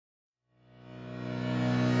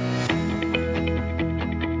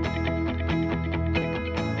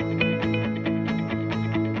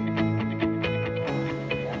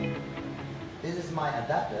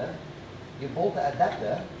You bolt the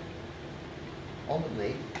adapter on the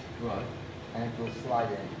blade, Right. and it will slide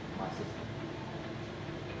in my system.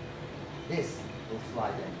 This will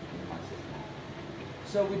slide in my system.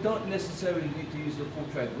 So we don't necessarily need to use the full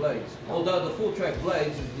track blades, No. although the full track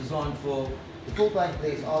blades is designed for. The full track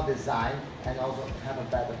blades are designed and also have a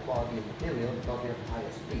better quality of material because we have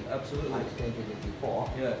higher speed. Absolutely. I explained it before.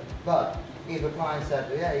 Yeah. But if a client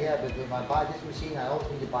said, yeah, but if I buy this machine, I also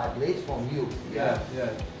need to buy blades from you. Yeah.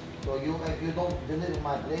 So if you don't deliver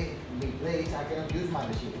me blades, I cannot use my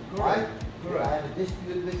machine. Correct. Right? Correct. If I have a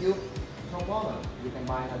dispute with you, no problem. You can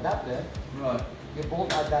buy an adapter. Right. You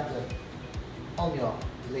bolt adapter on your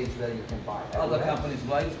blades where you can buy. Other everywhere. companies'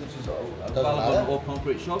 blades, which is matter. available in all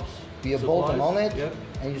concrete shops. You bolt them on it, Yep.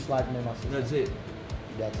 and you slide them in my system. That's it.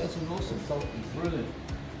 That's an awesome. It's so easy. Brilliant.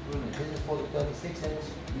 Brilliant. This is for the 36 inch,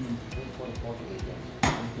 this is for the 48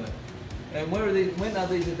 inch. Okay. And when are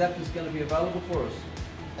these adapters going to be available for us?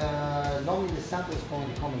 Normally the sample is going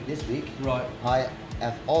to be coming this week. Right. I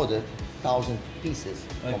have ordered 1,000 pieces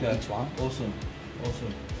from each one. Awesome.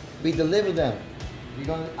 Awesome. We deliver them.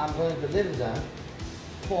 I'm going to deliver them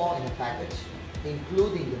 4 in a package,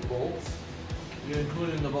 including the bolts. You're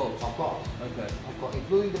including the bolts? Of course. Okay. Of course,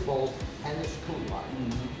 including the bolts and the screw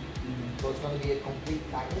line. So it's going to be a complete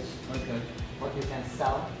package. Okay. What you can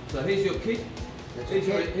sell. So here's your kit.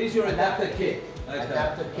 Here's your adapter kit. Okay.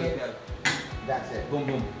 Adapter kit. Okay. That's it. Boom,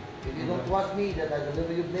 boom. If you don't trust me that I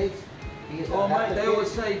deliver you blades, here's Oh mate, adapter they kit.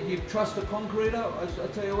 always say you trust the concreter. I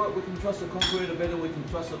tell you what, we can trust the concreter better than we can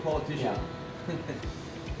trust the politician. Yeah.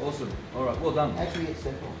 Awesome. All right, well done. Actually, it's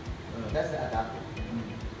simple. That's the adapter.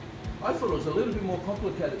 I thought it was a little bit more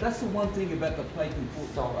complicated. That's the one thing about the plate and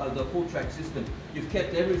the full track system. You've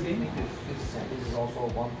kept everything. This is also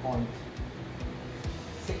 1.6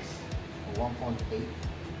 or 1.8.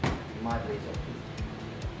 My blades are 2.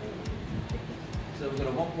 So we've got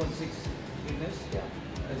a 1.6 thickness, Yeah.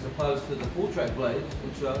 as opposed to the full track blades,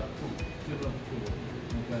 which are 2.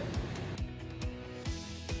 Okay.